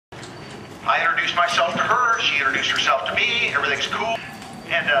I introduced myself to her, she introduced herself to me, everything's cool.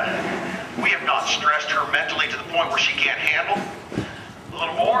 And we have not stressed her mentally to the point where she can't handle a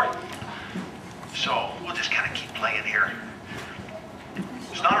little more. So we'll just kind of keep playing here.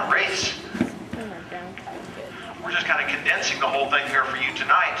 It's not a race. We're just kind of condensing the whole thing here for you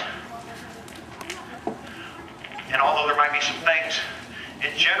tonight. And although there might be some things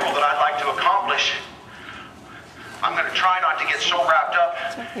in general that I'd like to accomplish, I'm going to try not to get so wrapped up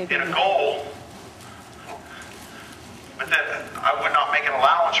in a goal, but that I would not make an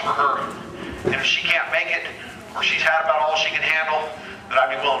allowance for her. And if she can't make it, or she's had about all she can handle, that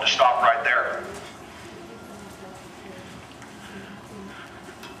I'd be willing to stop right there.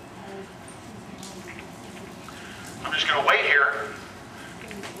 I'm just going to wait here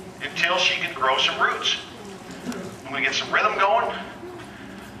until she can grow some roots. I'm going to get some rhythm going.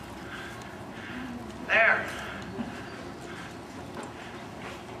 There.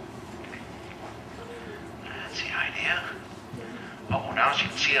 That's the idea. Oh, now she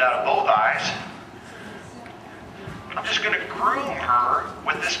can see it out of both eyes. I'm just going to groom her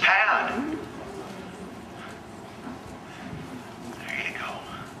with this pad. There you go.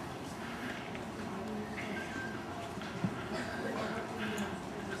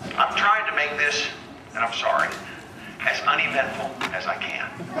 I'm trying to make this, and I'm sorry, as uneventful as I can.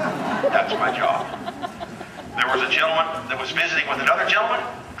 That's my job. There was a gentleman that was visiting with another gentleman,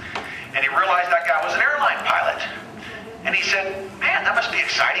 and he realized that guy was an airline pilot. And he said, man, that must be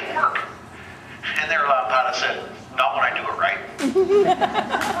exciting work. And the airline pilot said, not when I do it right. It's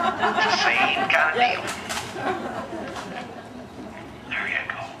the same kind of deal. There you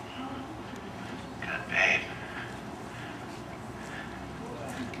go. Good, babe.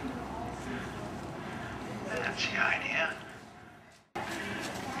 That's the idea.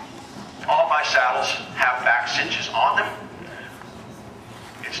 All my saddles have back cinches on them.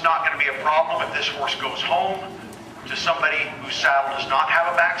 It's not going to be a problem if this horse goes home to somebody whose saddle does not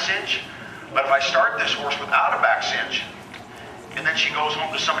have a back cinch. But if I start this horse without a back cinch, and then she goes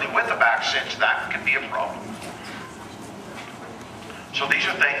home to somebody with a back cinch, that can be a problem. So these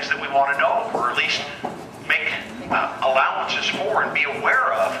are things that we want to know, or at least make allowances for and be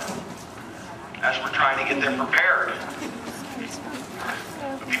aware of as we're trying to get them prepared.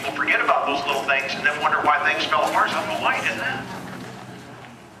 But people forget about those little things and then wonder why things fell apart. So, well, why did that?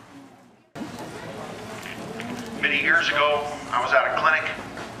 Many years ago, I was at a clinic,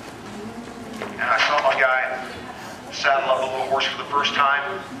 and I saw my guy saddle up a little horse for the first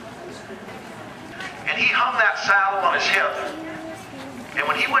time. And he hung that saddle on his hip. And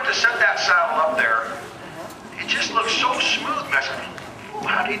when he went to set that saddle up there, it just looked so smooth. And I said, oh,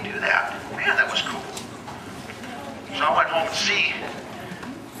 how did he do that? Man, that was cool. So I went home and see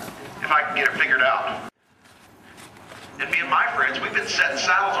if I could get it figured out. And me and my friends, we've been setting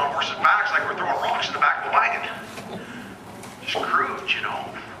saddles on horses' backs like we're throwing rocks in the back of a wagon. Just crude, you know.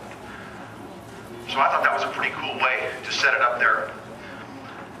 So I thought that was a pretty cool way to set it up there.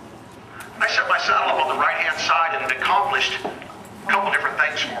 I set my saddle up on the right-hand side, and it accomplished a couple different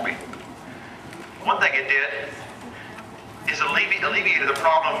things for me. One thing it did is alleviated the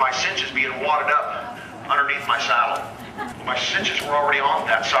problem of my cinches being wadded up underneath my saddle. My cinches were already on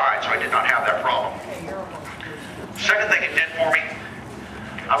that side, so I did not have that problem. Second thing it did for me,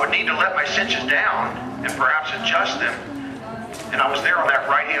 I would need to let my cinches down and perhaps adjust them. And I was there on that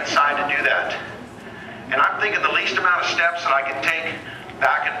right-hand side to do that. And I'm thinking the least amount of steps that I can take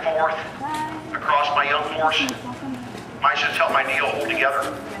back and forth across my young horse might just help my knee hold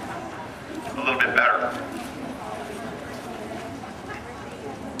together a little bit better.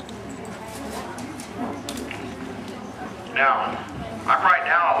 Now, I'm right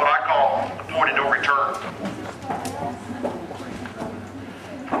now at what I call the point of no return.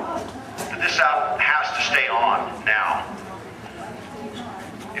 This saddle has to stay on now.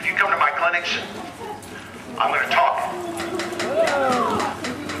 If you come to my clinics, I'm going to talk.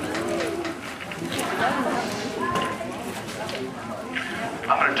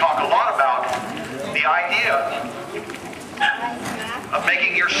 I'm going to talk a lot about the idea of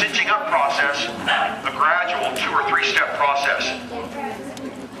making your cinching up process a gradual 2- or 3-step process.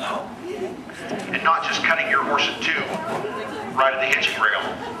 And not just cutting your horse in two right at the hitching rail.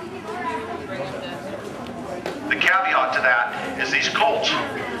 The caveat to that is these colts,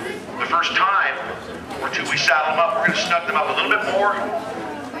 the first time or two we saddle them up, we're going to snug them up a little bit more,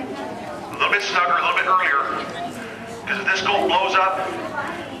 a little bit snugger, a little bit earlier. Because if this colt blows up,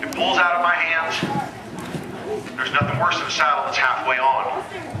 it pulls out of my hands, there's nothing worse than a saddle that's halfway on.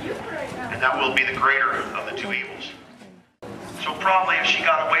 And that will be the greater of the two evils. So probably if she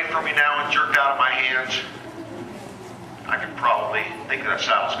got away from me now and jerked out of my hands, I can probably think that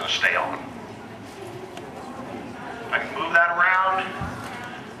saddle's going to stay on. I can move that around,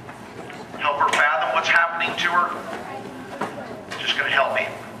 help her fathom what's happening to her. Just going to help me.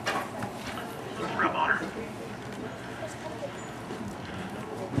 Rub on her.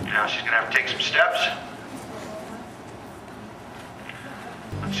 Now she's going to have to take some steps.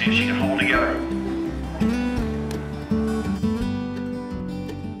 Let's see if she can hold together.